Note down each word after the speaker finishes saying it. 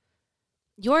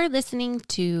You're listening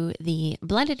to the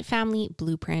Blended Family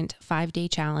Blueprint 5-Day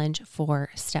Challenge for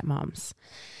Stepmoms.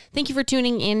 Thank you for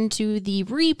tuning in to the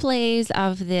replays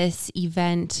of this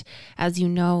event. As you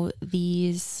know,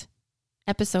 these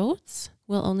episodes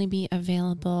will only be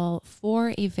available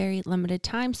for a very limited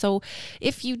time. So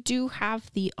if you do have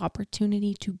the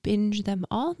opportunity to binge them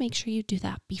all, make sure you do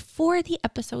that before the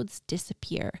episodes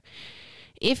disappear.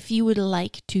 If you would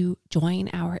like to join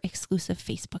our exclusive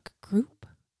Facebook group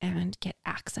and get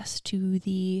access to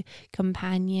the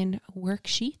companion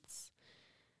worksheets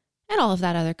and all of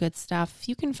that other good stuff,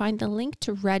 you can find the link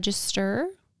to register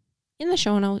in the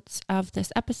show notes of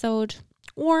this episode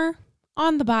or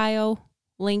on the bio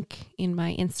link in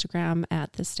my Instagram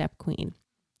at The Step Queen.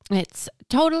 It's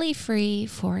totally free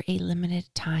for a limited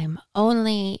time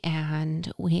only,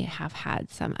 and we have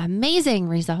had some amazing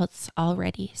results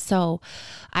already. So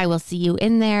I will see you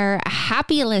in there.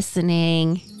 Happy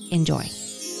listening. Enjoy.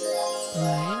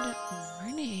 Good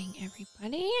morning,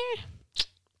 everybody.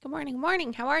 Good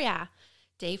morning. How are ya?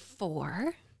 Day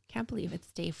 4. Can't believe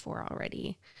it's day 4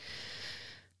 already.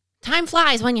 Time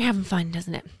flies when you're having fun,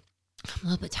 doesn't it? I'm a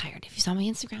little bit tired. If you saw my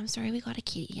Instagram story, we got a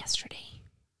kitty yesterday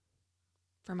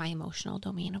for my emotional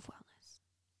domain of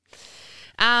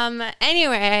wellness.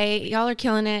 Anyway, y'all are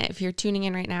killing it. If you're tuning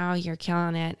in right now, you're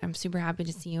killing it. I'm super happy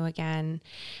to see you again.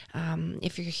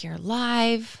 If you're here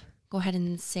live, go ahead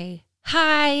and say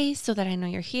hi so that I know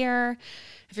you're here.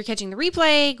 If you're catching the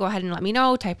replay, go ahead and let me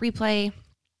know. Type replay.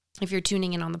 If you're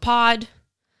tuning in on the pod,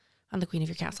 on the Queen of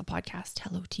Your Castle podcast,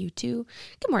 hello to you too.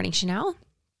 Good morning, Chanel.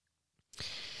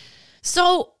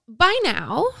 So by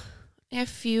now,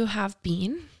 if you have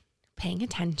been paying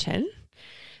attention,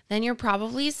 then you're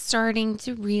probably starting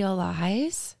to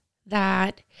realize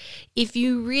that if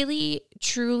you really,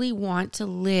 truly want to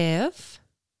live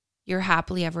your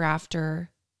happily ever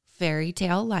after fairy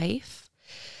tale life,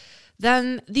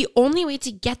 then the only way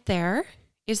to get there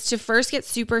is to first get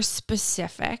super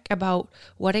specific about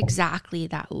what exactly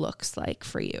that looks like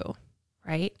for you,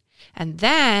 right? And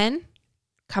then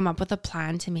come up with a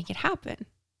plan to make it happen.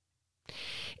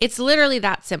 It's literally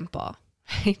that simple,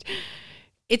 right?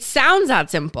 It sounds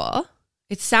that simple.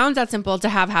 It sounds that simple to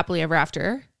have happily ever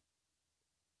after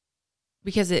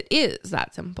because it is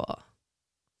that simple.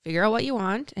 Figure out what you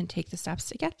want and take the steps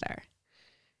to get there.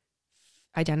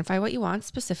 Identify what you want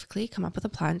specifically, come up with a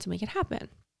plan to make it happen.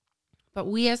 But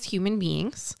we as human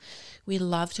beings, we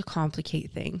love to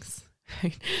complicate things,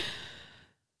 right?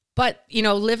 But,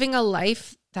 living a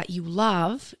life that you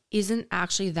love isn't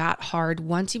actually that hard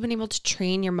once you've been able to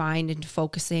train your mind into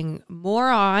focusing more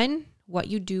on what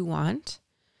you do want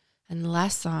and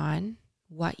less on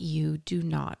what you do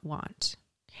not want.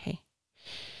 Okay.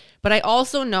 But I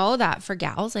also know that for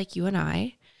gals like you and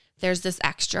I, there's this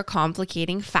extra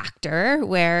complicating factor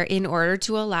where in order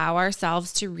to allow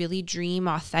ourselves to really dream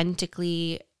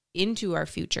authentically into our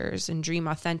futures and dream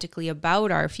authentically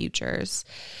about our futures,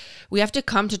 we have to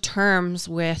come to terms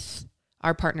with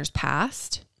our partner's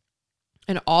past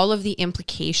and all of the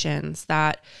implications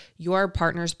that your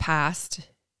partner's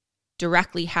past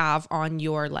directly have on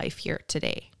your life here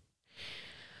today.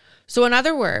 So in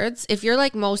other words, if you're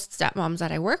like most stepmoms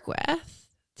that I work with,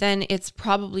 then it's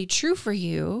probably true for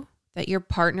you that your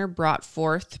partner brought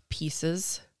forth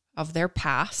pieces of their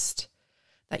past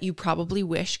that you probably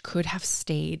wish could have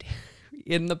stayed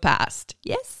in the past.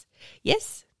 Yes.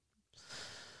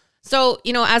 So,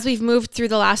 as we've moved through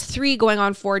the last 3 going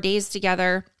on 4 days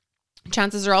together,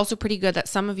 chances are also pretty good that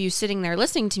some of you sitting there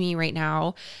listening to me right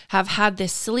now have had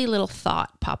this silly little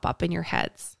thought pop up in your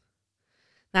heads.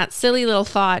 That silly little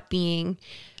thought being,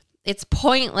 it's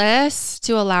pointless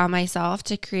to allow myself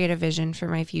to create a vision for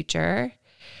my future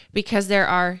because there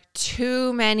are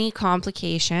too many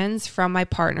complications from my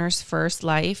partner's first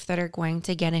life that are going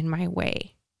to get in my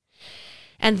way.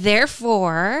 And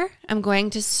therefore, I'm going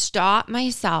to stop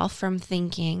myself from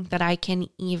thinking that I can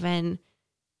even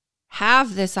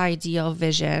have this ideal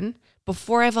vision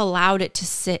before I've allowed it to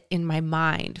sit in my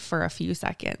mind for a few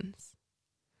seconds.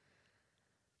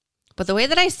 But the way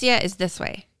that I see it is this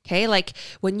way, okay? Like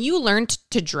when you learn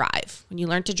to drive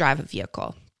a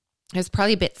vehicle, it's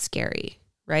probably a bit scary,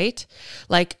 right?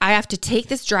 Like I have to take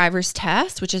this driver's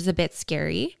test, which is a bit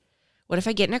scary. What if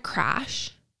I get in a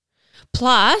crash?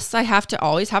 Plus, I have to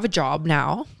always have a job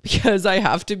now because I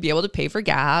have to be able to pay for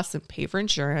gas and pay for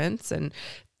insurance and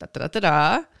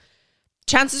da-da-da-da-da.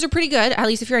 Chances are pretty good, at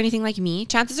least if you're anything like me,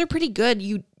 chances are pretty good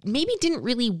you maybe didn't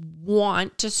really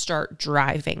want to start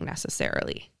driving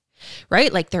necessarily,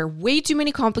 right? Like there are way too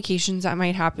many complications that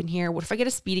might happen here. What if I get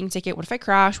a speeding ticket? What if I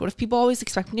crash? What if people always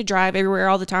expect me to drive everywhere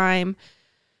all the time?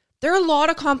 There are a lot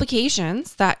of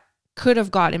complications that could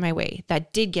have got in my way,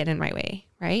 that did get in my way,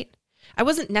 right? I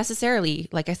wasn't necessarily,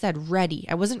 like I said, ready.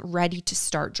 I wasn't ready to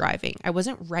start driving. I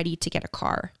wasn't ready to get a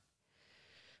car.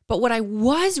 But what I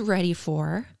was ready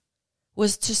for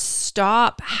was to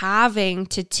stop having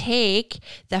to take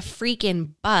the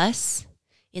freaking bus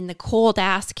in the cold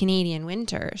ass Canadian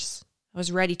winters. I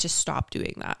was ready to stop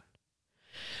doing that.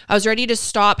 I was ready to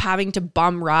stop having to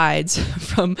bum rides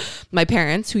from my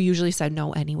parents, who usually said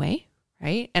no anyway,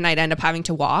 right? And I'd end up having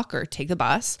to walk or take the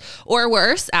bus, or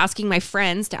worse, asking my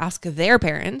friends to ask their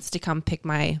parents to come pick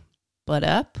my butt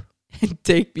up and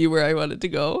take me where I wanted to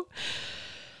go.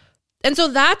 And so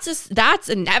that's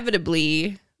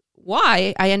inevitably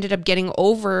why I ended up getting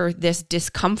over this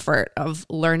discomfort of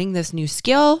learning this new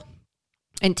skill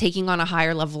and taking on a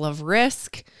higher level of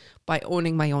risk by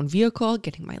owning my own vehicle,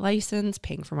 getting my license,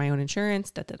 paying for my own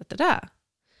insurance,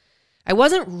 I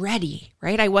wasn't ready,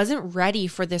 right? I wasn't ready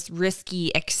for this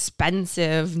risky,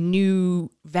 expensive new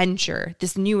venture,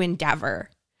 this new endeavor.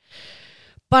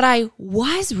 But I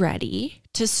was ready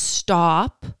to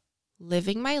stop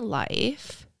living my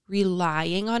life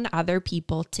relying on other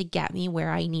people to get me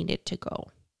where I needed to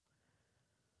go,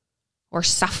 or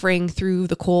suffering through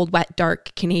the cold, wet,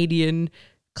 dark Canadian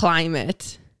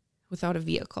climate without a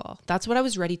vehicle. That's what I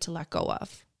was ready to let go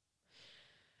of.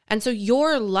 And so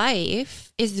your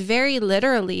life is very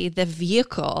literally the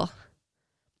vehicle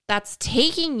that's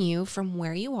taking you from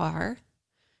where you are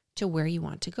to where you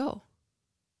want to go.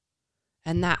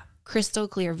 And that crystal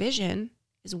clear vision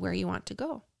is where you want to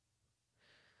go.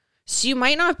 So you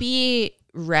might not be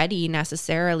ready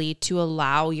necessarily to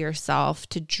allow yourself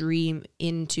to dream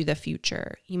into the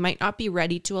future. You might not be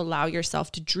ready to allow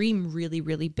yourself to dream really,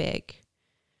 really big.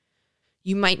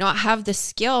 You might not have the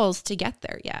skills to get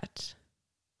there yet.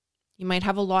 You might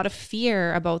have a lot of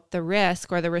fear about the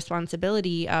risk or the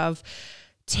responsibility of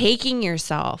taking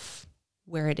yourself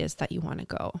where it is that you want to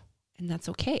go. And that's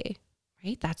okay,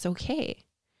 right? That's okay.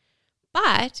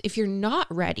 But if you're not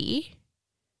ready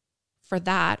for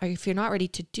that, or if you're not ready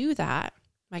to do that,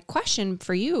 my question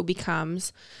for you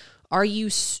becomes, are you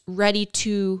ready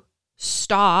to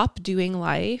stop doing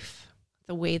life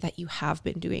the way that you have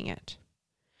been doing it?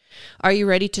 Are you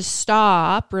ready to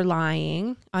stop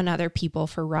relying on other people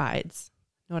for rides?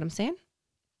 Know what I'm saying?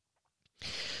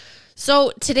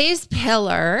 So today's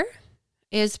pillar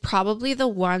is probably the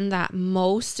one that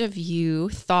most of you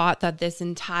thought that this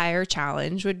entire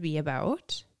challenge would be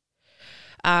about.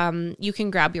 You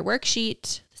can grab your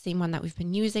worksheet, the same one that we've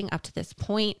been using up to this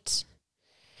point.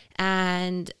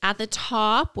 And at the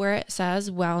top where it says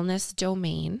wellness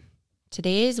domain,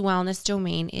 today's wellness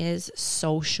domain is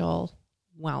social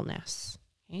wellness.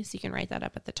 Okay, so you can write that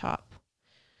up at the top.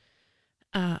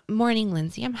 Morning,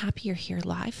 Lindsay. I'm happy you're here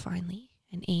live finally.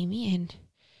 And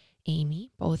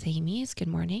Amy, both Amy's, good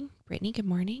morning. Brittany, good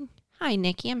morning. Hi,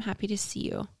 Nikki. I'm happy to see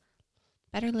you.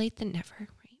 Better late than never,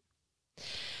 right?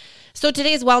 So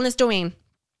today's wellness domain,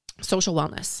 social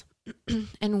wellness.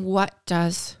 And what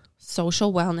does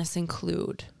social wellness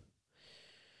include?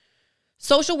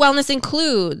 Social wellness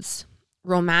includes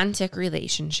romantic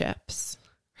relationships,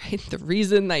 right? The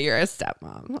reason that you're a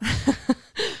stepmom,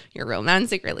 your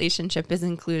romantic relationship is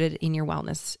included in your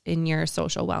wellness, in your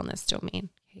social wellness domain.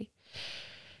 Okay.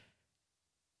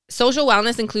 Social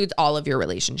wellness includes all of your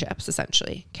relationships,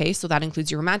 essentially. Okay. So that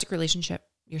includes your romantic relationship,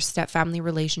 your stepfamily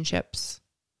relationships.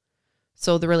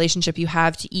 So the relationship you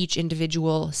have to each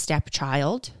individual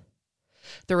stepchild,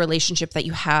 the relationship that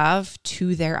you have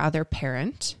to their other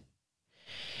parent.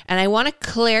 And I want to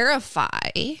clarify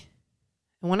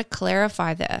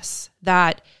this,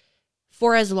 that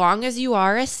for as long as you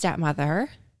are a stepmother,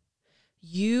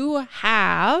 you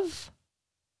have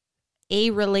a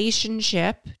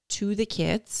relationship to the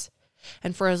kids.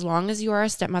 And for as long as you are a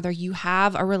stepmother, you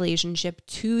have a relationship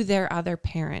to their other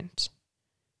parent.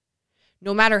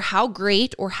 No matter how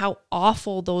great or how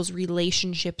awful those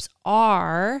relationships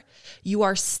are, you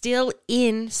are still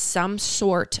in some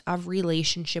sort of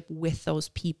relationship with those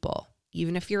people.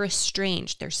 Even if you're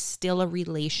estranged, there's still a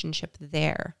relationship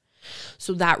there.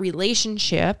 So that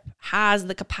relationship has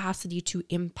the capacity to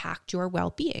impact your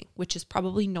well-being, which is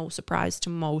probably no surprise to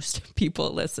most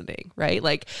people listening, right?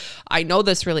 Like, I know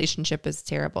this relationship is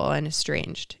terrible and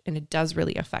estranged, and it does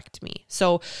really affect me.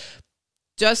 So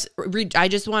I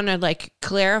just want to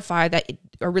clarify that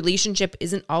a relationship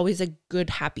isn't always a good,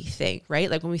 happy thing,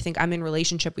 right? Like when we think I'm in a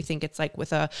relationship, we think it's like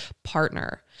with a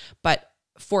partner, but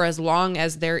for as long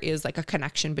as there is like a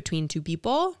connection between two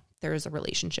people, there is a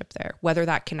relationship there, whether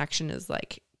that connection is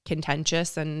like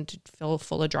contentious and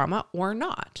full of drama or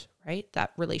not, right?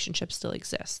 That relationship still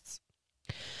exists.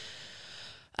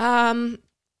 Social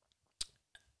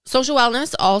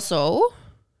wellness also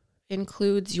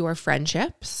includes your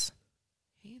friendships.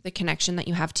 the connection that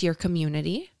you have to your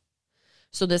community.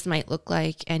 So this might look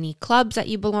like any clubs that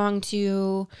you belong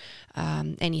to,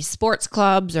 any sports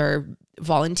clubs or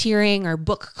volunteering or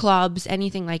book clubs,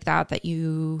 anything like that that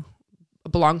you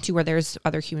belong to where there's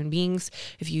other human beings.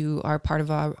 If you are part of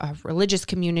a religious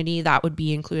community, that would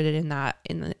be included in that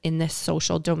in this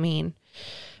social domain.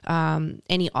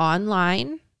 Any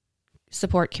online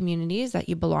support communities that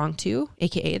you belong to,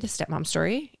 aka the Stepmom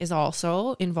Story, is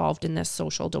also involved in this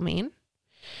social domain.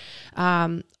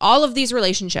 All of these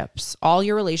relationships, all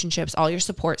your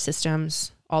support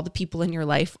systems, all the people in your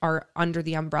life are under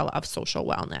the umbrella of social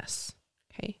wellness.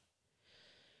 Okay.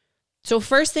 So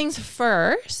first things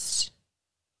first,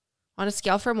 on a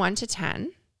scale from 1 to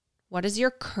 10, what is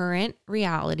your current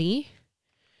reality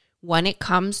when it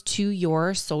comes to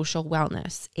your social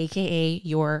wellness, aka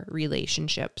your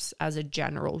relationships as a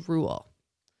general rule?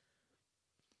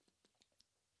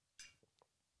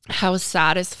 How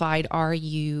satisfied are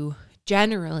you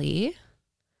generally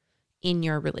in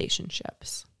your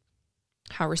relationships?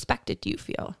 How respected do you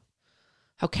feel?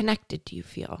 How connected do you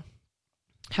feel?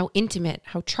 How intimate,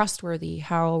 how trustworthy,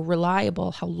 how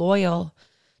reliable, how loyal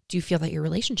do you feel that your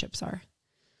relationships are?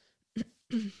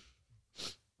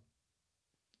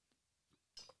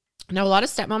 Now, a lot of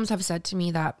stepmoms have said to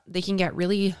me that they can get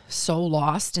really so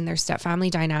lost in their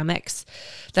stepfamily dynamics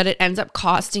that it ends up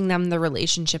costing them the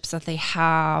relationships that they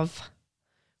have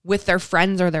with their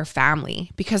friends or their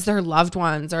family, because their loved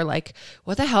ones are like,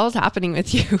 what the hell is happening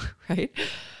with you, right?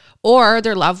 Or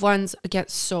their loved ones get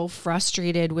so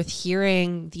frustrated with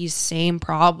hearing these same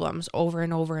problems over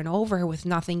and over and over with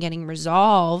nothing getting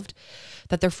resolved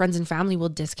that their friends and family will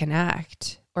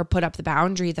disconnect or put up the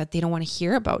boundary that they don't want to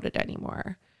hear about it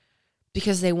anymore,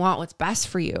 because they want what's best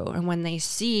for you. And when they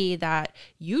see that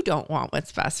you don't want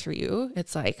what's best for you,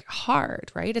 it's like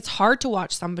hard, right? It's hard to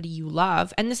watch somebody you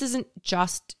love. And this isn't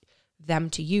just them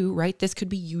to you, right? This could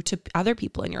be you to other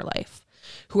people in your life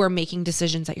who are making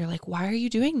decisions that you're like, why are you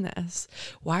doing this?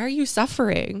 Why are you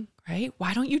suffering, right?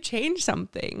 Why don't you change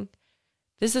something?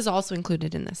 This is also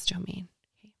included in this domain.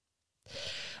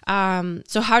 Okay.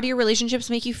 So how do your relationships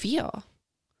make you feel?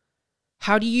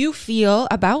 How do you feel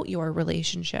about your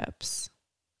relationships?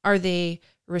 Are they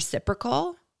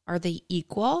reciprocal? Are they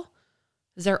equal?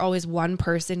 Is there always one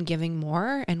person giving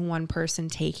more and one person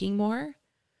taking more?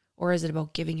 Or is it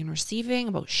about giving and receiving,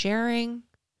 about sharing?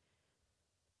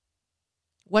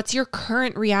 What's your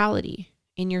current reality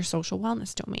in your social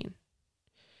wellness domain?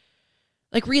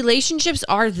 Like, relationships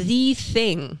are the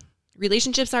thing.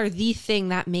 Relationships are the thing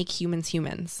that make humans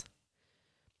humans.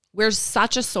 We're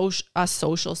such a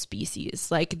social species.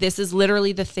 Like, this is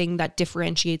literally the thing that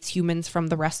differentiates humans from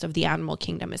the rest of the animal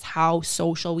kingdom, is how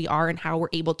social we are and how we're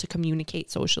able to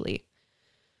communicate socially.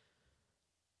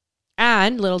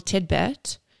 And little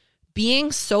tidbit,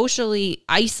 being socially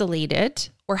isolated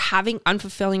or having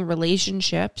unfulfilling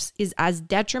relationships is as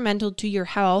detrimental to your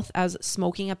health as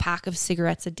smoking a pack of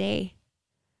cigarettes a day.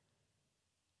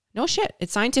 No shit.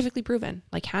 It's scientifically proven.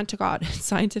 Like, hand to God, it's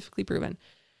scientifically proven.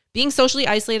 Being socially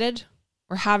isolated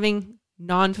or having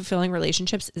non-fulfilling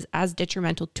relationships is as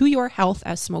detrimental to your health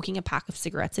as smoking a pack of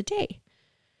cigarettes a day.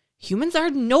 Humans are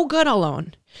no good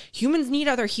alone. Humans need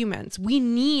other humans. We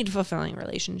need fulfilling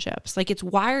relationships. Like, it's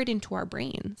wired into our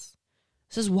brains.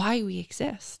 This is why we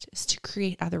exist, is to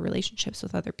create other relationships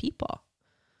with other people.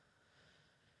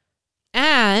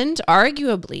 And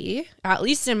arguably, at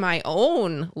least in my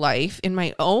own life, in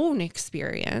my own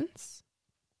experience,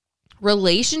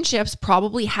 relationships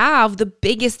probably have the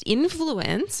biggest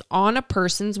influence on a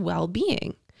person's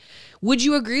well-being. Would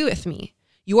you agree with me?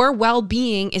 Your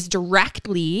well-being is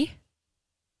directly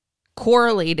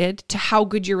correlated to how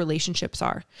good your relationships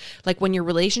are. Like, when your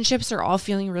relationships are all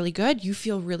feeling really good, you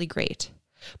feel really great.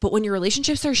 But when your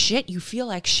relationships are shit, you feel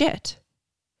like shit.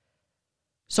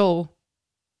 So,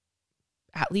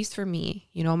 at least for me,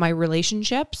 my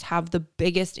relationships have the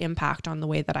biggest impact on the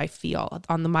way that I feel,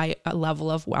 on my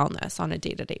level of wellness on a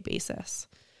day-to-day basis.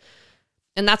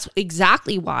 And that's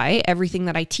exactly why everything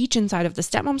that I teach inside of the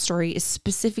Stepmom Story is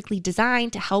specifically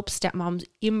designed to help stepmoms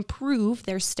improve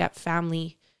their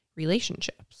step-family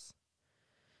relationships.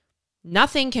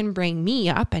 Nothing can bring me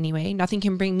up anyway. Nothing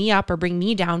can bring me up or bring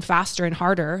me down faster and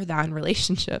harder than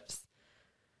relationships.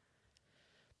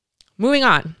 Moving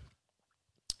on.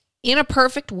 In a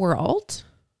perfect world,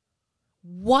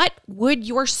 what would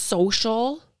your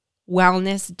social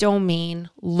wellness domain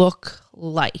look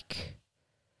like?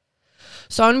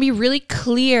 So I want to be really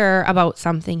clear about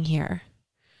something here.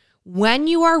 When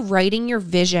you are writing your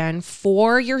vision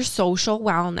for your social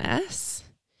wellness,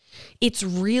 it's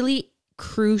really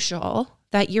crucial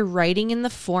that you're writing in the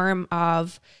form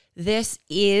of This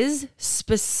is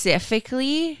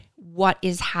specifically what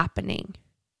is happening.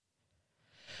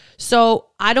 So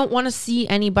I don't want to see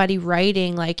anybody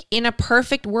writing like, in a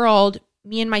perfect world,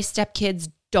 me and my stepkids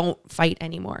don't fight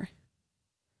anymore.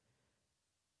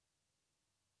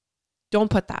 Don't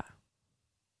put that.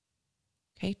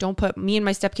 Okay, don't put me and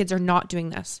my stepkids are not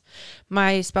doing this.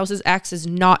 My spouse's ex is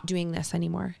not doing this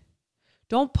anymore.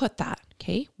 Don't put that,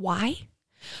 okay? Why?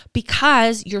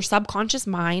 Because your subconscious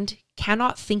mind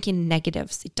cannot think in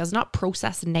negatives. It does not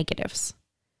process negatives.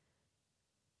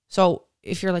 So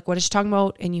if you're like, what is she talking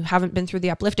about? And you haven't been through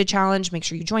the Uplifted Challenge, make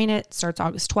sure you join it. It starts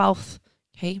August 12th,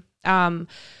 okay?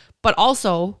 But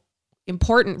also,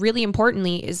 really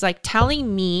importantly, is like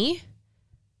telling me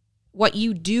what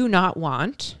you do not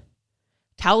want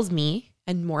tells me,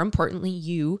 and more importantly,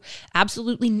 you,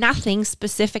 absolutely nothing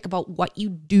specific about what you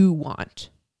do want.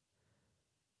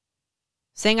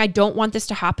 Saying I don't want this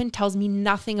to happen tells me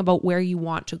nothing about where you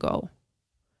want to go.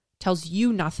 Tells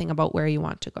you nothing about where you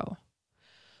want to go.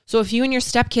 So if you and your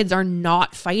stepkids are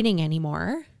not fighting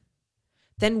anymore,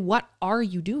 then what are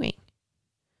you doing?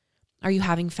 Are you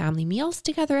having family meals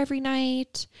together every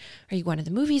night? Are you going to the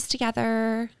movies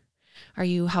together? Are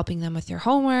you helping them with their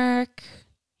homework?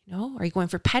 Are you going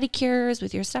for pedicures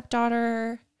with your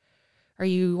stepdaughter? Are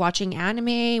you watching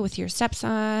anime with your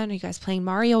stepson? Are you guys playing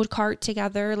Mario Kart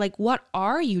together? Like, what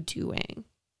are you doing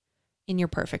in your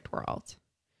perfect world?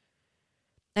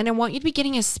 And I want you to be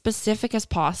getting as specific as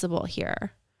possible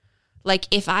here. Like,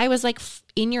 if I was like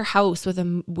in your house with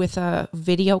a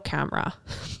video camera,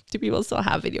 do people still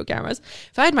have video cameras?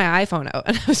 If I had my iPhone out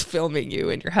and I was filming you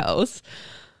in your house,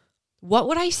 what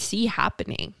would I see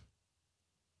happening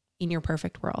in your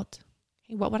perfect world?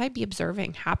 What would I be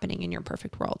observing happening in your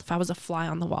perfect world if I was a fly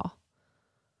on the wall?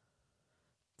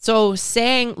 So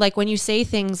saying, like, when you say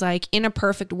things like, in a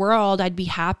perfect world, I'd be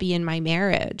happy in my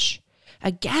marriage.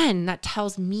 Again, that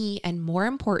tells me, and more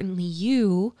importantly,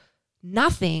 you,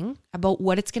 nothing about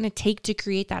what it's going to take to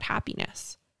create that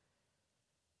happiness.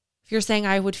 If you're saying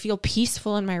I would feel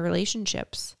peaceful in my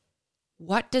relationships,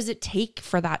 what does it take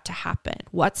for that to happen?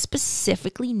 What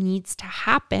specifically needs to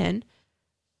happen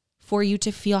for you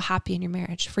to feel happy in your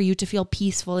marriage, for you to feel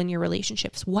peaceful in your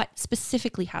relationships? What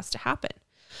specifically has to happen?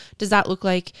 Does that look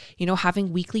like,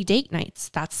 having weekly date nights?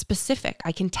 That's specific.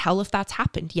 I can tell if that's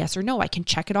happened, yes or no. I can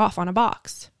check it off on a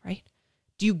box, right?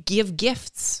 Do you give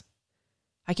gifts?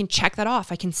 I can check that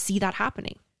off. I can see that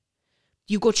happening.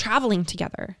 You go traveling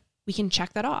together. We can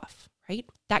check that off, right?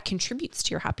 That contributes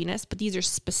to your happiness, but these are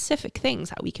specific things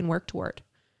that we can work toward.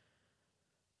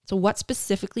 So what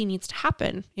specifically needs to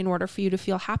happen in order for you to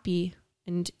feel happy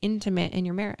and intimate in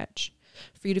your marriage?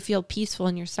 For you to feel peaceful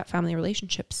in your step-family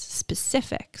relationships?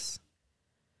 Specifics.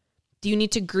 Do you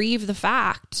need to grieve the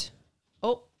fact?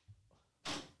 Oh,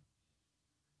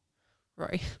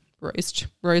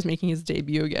 Roy's making his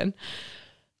debut again.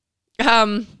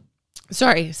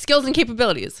 Sorry, skills and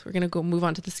capabilities. We're going to move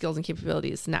on to the skills and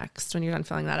capabilities next when you're done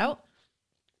filling that out.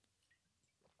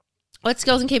 What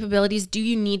skills and capabilities do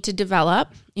you need to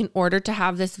develop in order to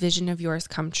have this vision of yours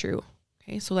come true?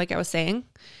 Okay, so like I was saying,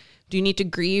 do you need to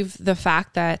grieve the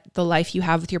fact that the life you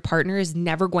have with your partner is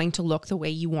never going to look the way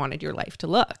you wanted your life to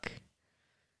look?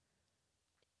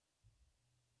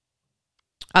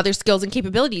 Other skills and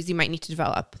capabilities you might need to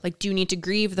develop. Like, do you need to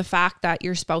grieve the fact that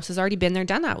your spouse has already been there,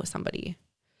 done that with somebody?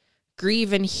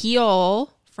 Grieve and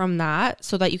heal from that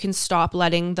so that you can stop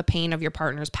letting the pain of your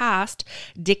partner's past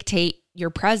dictate your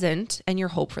present and your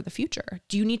hope for the future.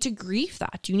 Do you need to grieve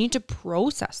that? Do you need to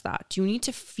process that? Do you need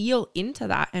to feel into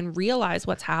that and realize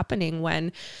what's happening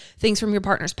when things from your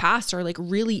partner's past are like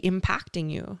really impacting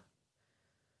you?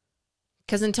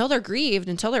 Because until they're grieved,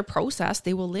 until they're processed,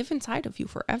 they will live inside of you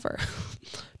forever.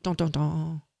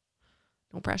 No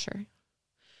pressure.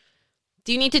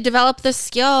 Do you need to develop the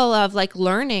skill of like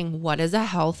learning what is a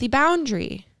healthy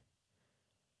boundary?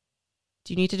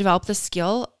 Do you need to develop the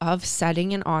skill of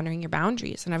setting and honoring your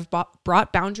boundaries? And I've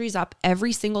brought boundaries up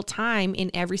every single time in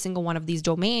every single one of these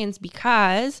domains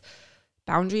because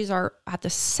boundaries are at the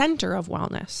center of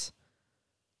wellness.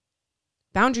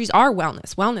 Boundaries are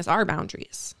wellness. Wellness are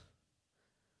boundaries.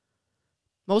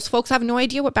 Most folks have no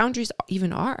idea what boundaries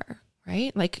even are,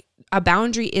 right? Like, a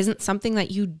boundary isn't something that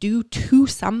you do to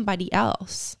somebody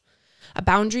else. A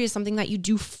boundary is something that you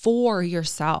do for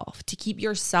yourself, to keep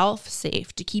yourself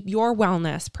safe, to keep your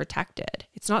wellness protected.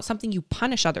 It's not something you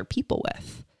punish other people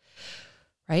with,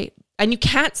 right? And you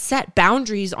can't set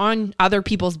boundaries on other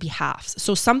people's behalfs.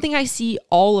 So something I see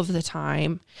all of the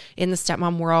time in the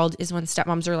stepmom world is when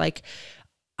stepmoms are like,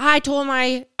 I told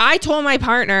my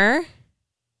partner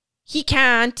he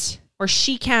can't, or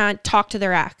she can't talk to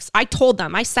their ex. I told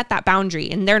them, I set that boundary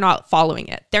and they're not following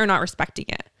it. They're not respecting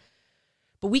it.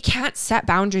 But we can't set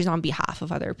boundaries on behalf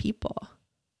of other people.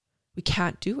 We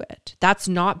can't do it. That's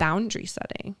not boundary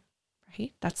setting,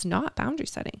 right? That's not boundary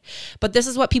setting. But this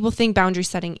is what people think boundary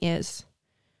setting is.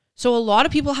 So a lot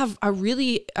of people have a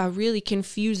really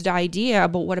confused idea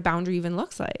about what a boundary even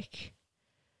looks like.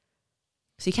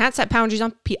 So you can't set boundaries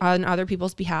on other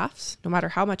people's behalfs, no matter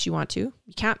how much you want to.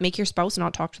 You can't make your spouse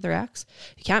not talk to their ex.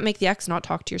 You can't make the ex not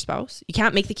talk to your spouse. You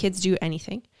can't make the kids do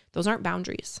anything. Those aren't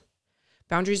boundaries.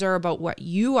 Boundaries are about what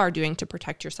you are doing to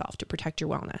protect yourself, to protect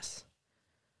your wellness.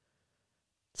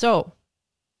 So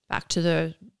back to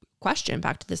the question,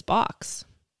 back to this box.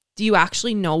 Do you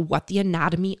actually know what the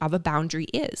anatomy of a boundary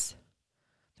is?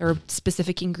 There are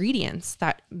specific ingredients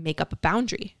that make up a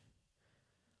boundary.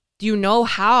 Do you know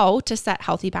how to set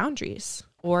healthy boundaries?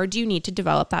 Or do you need to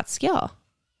develop that skill?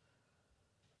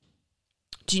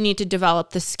 Do you need to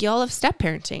develop the skill of step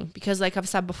parenting? Because like I've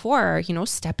said before,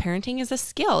 step parenting is a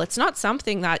skill. It's not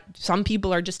something that some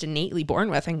people are just innately born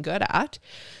with and good at.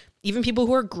 Even people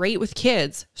who are great with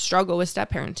kids struggle with step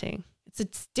parenting. It's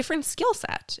a different skill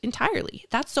set entirely.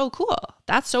 That's so cool.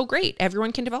 That's so great.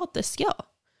 Everyone can develop this skill.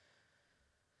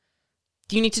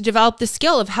 Do you need to develop the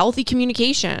skill of healthy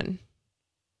communication,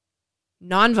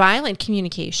 nonviolent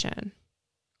communication,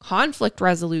 conflict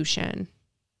resolution,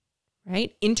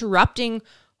 right? Interrupting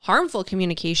harmful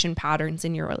communication patterns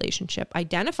in your relationship,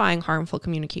 identifying harmful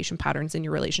communication patterns in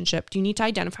your relationship. Do you need to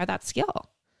identify that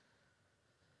skill?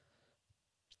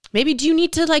 Maybe do you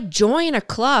need to join a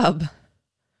club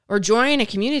or join a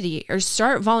community or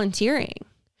start volunteering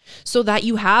so that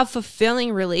you have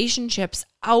fulfilling relationships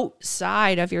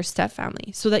outside of your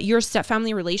stepfamily, so that your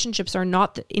stepfamily relationships are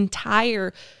not the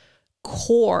entire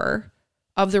core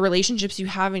of the relationships you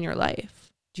have in your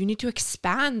life? Do you need to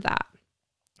expand that?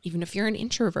 Even if you're an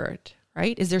introvert,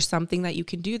 right? Is there something that you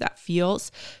can do that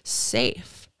feels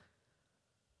safe?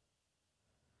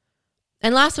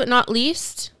 And last but not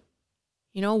least,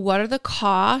 what are the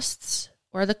costs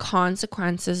or the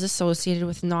consequences associated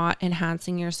with not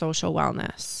enhancing your social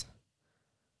wellness?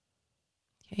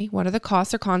 Okay, what are the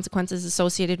costs or consequences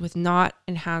associated with not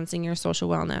enhancing your social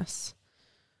wellness?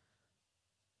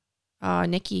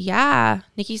 Nikki,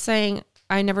 Nikki's saying,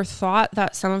 I never thought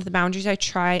that some of the boundaries I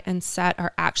try and set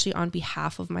are actually on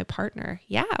behalf of my partner.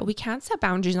 Yeah, we can't set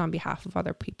boundaries on behalf of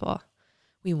other people.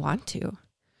 We want to.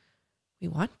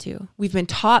 We've been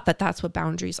taught that that's what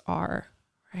boundaries are,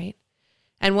 right?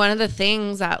 And one of the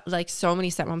things that so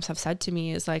many stepmoms have said to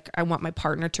me is I want my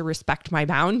partner to respect my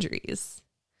boundaries.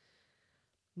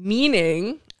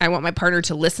 Meaning I want my partner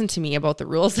to listen to me about the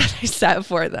rules that I set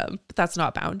for them. But that's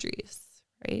not boundaries,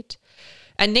 right?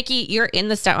 And Nikki, you're in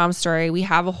the Stepmom Story. We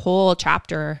have a whole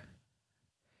chapter.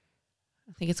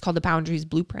 I think it's called the Boundaries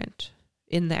Blueprint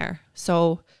in there.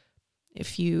 So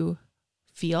if you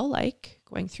feel like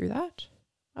going through that,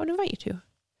 I would invite you to.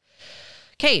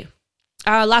 Okay.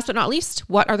 Last but not least,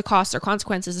 what are the costs or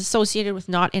consequences associated with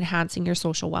not enhancing your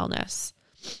social wellness?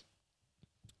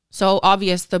 So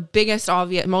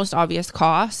the most obvious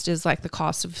cost is the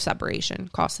cost of separation,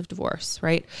 cost of divorce,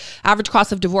 right? Average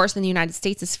cost of divorce in the United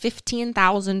States is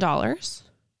 $15,000.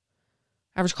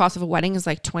 Average cost of a wedding is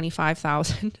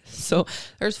 $25,000. So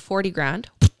there's $40,000.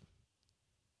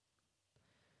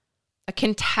 A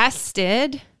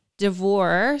contested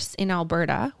divorce in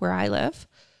Alberta, where I live,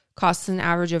 costs an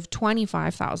average of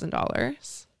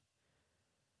 $25,000.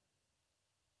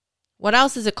 What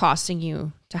else is it costing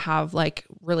you to have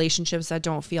relationships that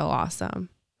don't feel awesome?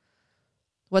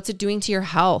 What's it doing to your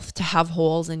health to have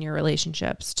holes in your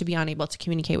relationships, to be unable to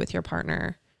communicate with your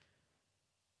partner,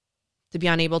 to be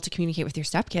unable to communicate with your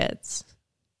stepkids,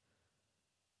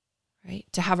 right?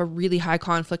 To have a really high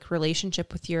conflict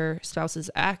relationship with your spouse's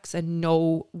ex and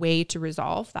no way to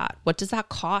resolve that. What does that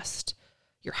cost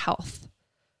your health?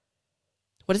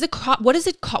 What is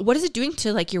it doing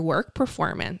to your work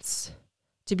performance?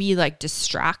 To be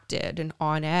distracted and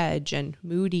on edge and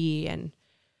moody and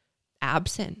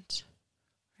absent,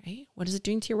 right? What is it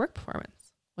doing to your work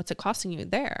performance? What's it costing you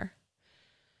there?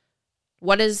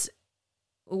 What is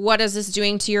this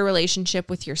doing to your relationship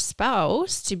with your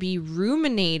spouse to be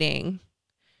ruminating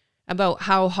about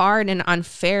how hard and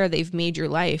unfair they've made your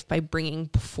life by bringing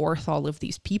forth all of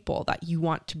these people that you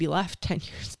want to be left 10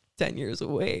 years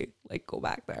away? Go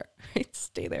back there, right?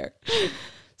 Stay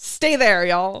there,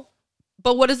 y'all.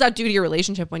 But what does that do to your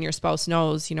relationship when your spouse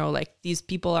knows, these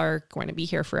people are going to be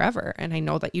here forever, and I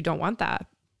know that you don't want that?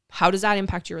 How does that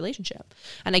impact your relationship?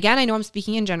 And again, I know I'm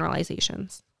speaking in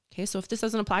generalizations. Okay, so if this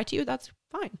doesn't apply to you, that's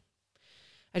fine.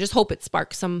 I just hope it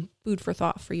sparks some food for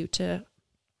thought for you to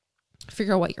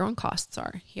figure out what your own costs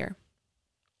are here.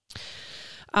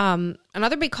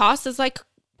 Another big cost is like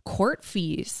court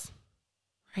fees,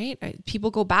 right?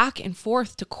 People go back and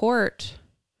forth to court,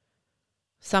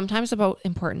 sometimes about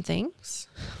important things,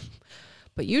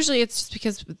 but usually it's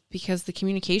just because the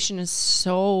communication is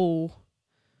so,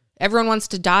 everyone wants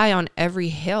to die on every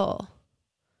hill.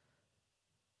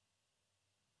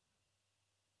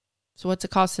 So what's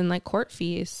it cost in like court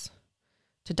fees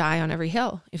to die on every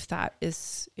hill, if that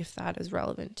is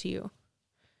relevant to you?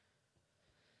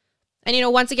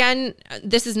 And, once again,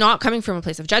 this is not coming from a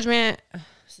place of judgment.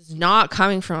 This is not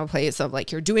coming from a place of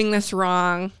like, you're doing this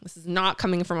wrong. This is not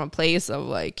coming from a place of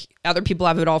like, other people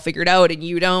have it all figured out and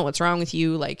you don't. What's wrong with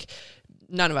you? Like,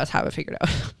 none of us have it figured out.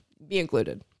 Me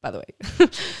included, by the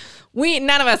way.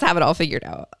 None of us have it all figured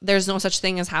out. There's no such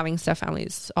thing as having step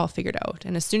families all figured out.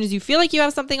 And as soon as you feel like you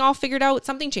have something all figured out,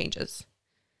 something changes.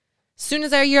 As soon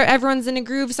as everyone's in a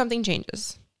groove, something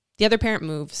changes. The other parent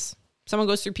moves. Someone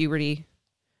goes through puberty.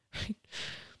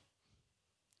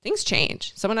 Things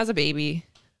change. Someone has a baby.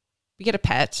 We get a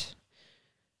pet.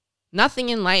 Nothing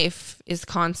in life is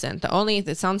constant.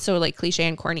 It sounds so like cliche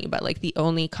and corny, but like the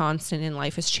only constant in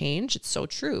life is change. It's so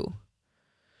true.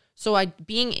 So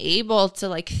being able to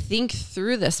like think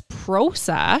through this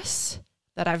process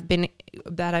that I've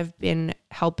been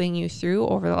helping you through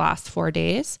over the last 4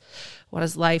 days. What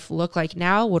does life look like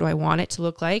now? What do I want it to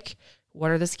look like? What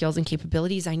are the skills and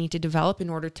capabilities I need to develop in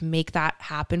order to make that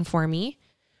happen for me?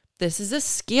 This is a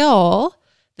skill.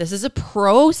 This is a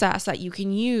process that you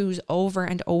can use over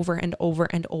and over and over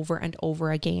and over and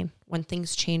over again when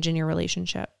things change in your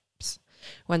relationships,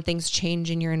 when things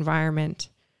change in your environment,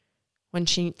 when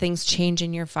things change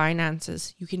in your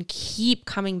finances. You can keep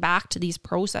coming back to these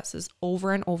processes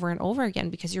over and over and over again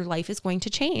because your life is going to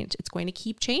change. It's going to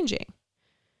keep changing,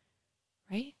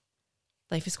 right?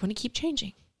 Life is going to keep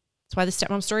changing. That's why the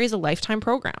Stepmom Story is a lifetime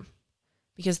program,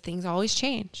 because things always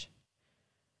change.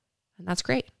 And that's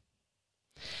great.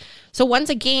 So once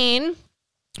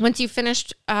you've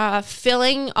finished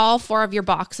filling all 4 of your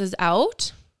boxes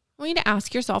out, I want you to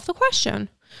ask yourself the question,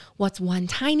 what's one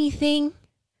tiny thing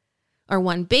or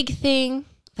one big thing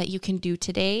that you can do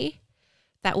today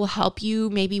that will help you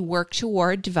maybe work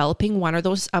toward developing one of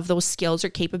those skills or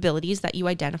capabilities that you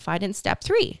identified in step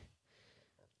 3?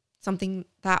 Something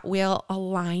that will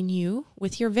align you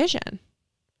with your vision.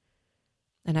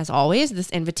 And as always,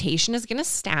 this invitation is going to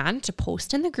stand to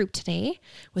post in the group today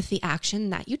with the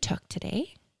action that you took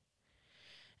today.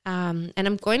 And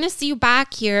I'm going to see you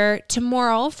back here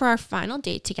tomorrow for our final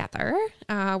date together.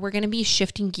 We're going to be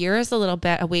shifting gears a little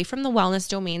bit away from the wellness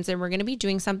domains, and we're going to be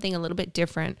doing something a little bit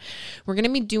different. We're going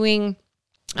to be doing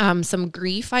some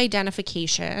grief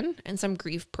identification and some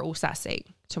grief processing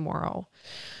tomorrow.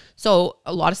 So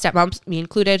a lot of stepmoms, me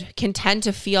included, can tend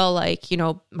to feel like,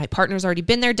 my partner's already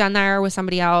been there, done that with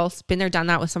somebody else, been there, done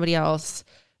that with somebody else.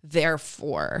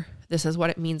 Therefore, this is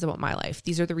what it means about my life.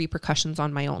 These are the repercussions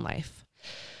on my own life.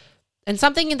 And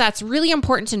something that's really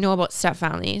important to know about step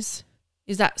families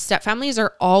is that step families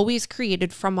are always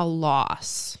created from a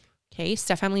loss. Okay?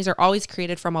 Step families are always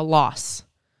created from a loss.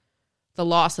 The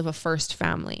loss of a first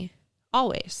family.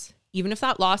 Always. Even if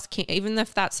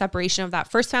that separation of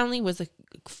that first family was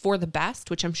for the best,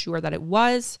 which I'm sure that it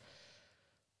was,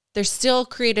 they're still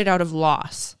created out of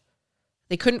loss.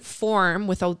 They couldn't form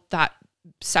without that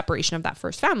separation of that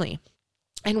first family.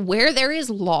 And where there is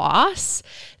loss,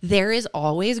 there is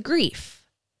always grief.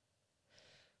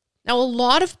 Now, a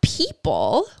lot of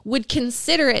people would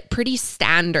consider it pretty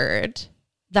standard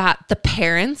that the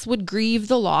parents would grieve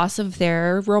the loss of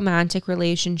their romantic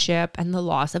relationship and the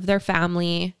loss of their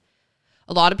family.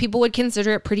 A lot of people would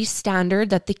consider it pretty standard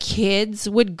that the kids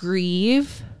would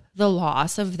grieve the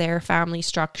loss of their family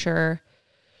structure.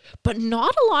 But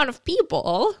not a lot of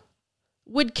people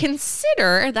would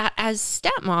consider that as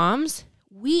stepmoms,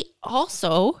 we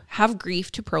also have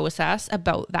grief to process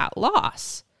about that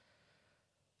loss.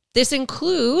 This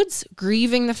includes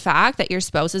grieving the fact that your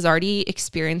spouse has already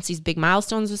experienced these big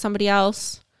milestones with somebody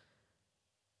else.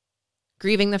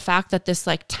 Grieving the fact that this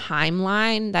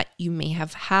timeline that you may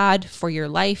have had for your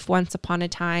life once upon a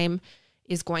time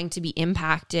is going to be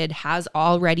impacted, has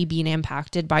already been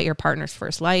impacted by your partner's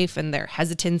first life and their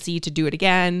hesitancy to do it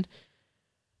again.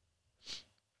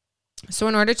 So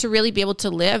in order to really be able to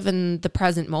live in the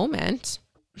present moment,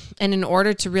 and in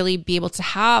order to really be able to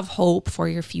have hope for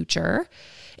your future,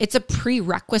 it's a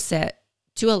prerequisite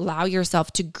to allow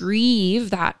yourself to grieve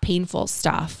that painful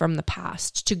stuff from the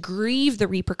past, to grieve the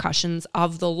repercussions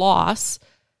of the loss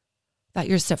that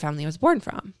your stepfamily was born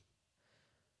from.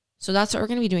 So that's what we're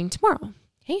going to be doing tomorrow.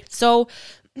 Okay. So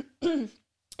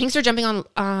thanks for jumping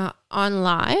on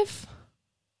live.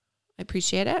 I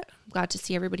appreciate it. I'm glad to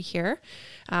see everybody here.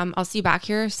 I'll see you back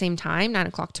here, same time, 9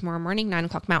 o'clock tomorrow morning, 9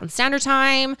 o'clock Mountain Standard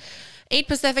Time, 8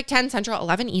 Pacific, 10 Central,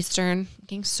 11 Eastern. I'm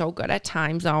getting so good at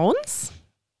time zones,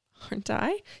 aren't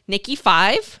I? Nikki,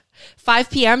 5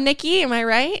 p.m. Nikki, am I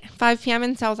right? 5 p.m.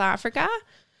 in South Africa.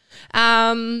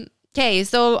 Okay,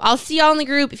 so I'll see y'all in the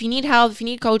group. If you need help, if you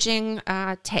need coaching,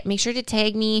 make sure to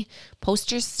tag me,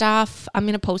 post your stuff. I'm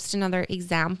going to post another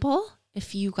example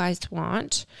if you guys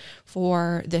want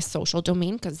for this social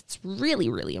domain, because it's really,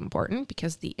 really important,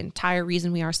 because the entire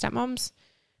reason we are stepmoms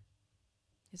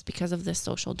is because of this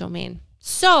social domain.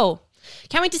 So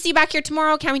can't wait to see you back here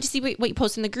tomorrow. Can't wait to see what you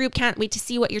post in the group. Can't wait to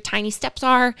see what your tiny steps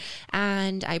are.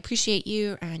 And I appreciate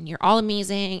you, and you're all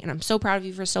amazing. And I'm so proud of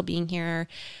you for still being here.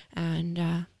 And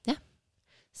yeah,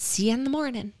 see you in the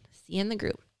morning. See you in the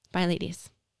group. Bye, ladies.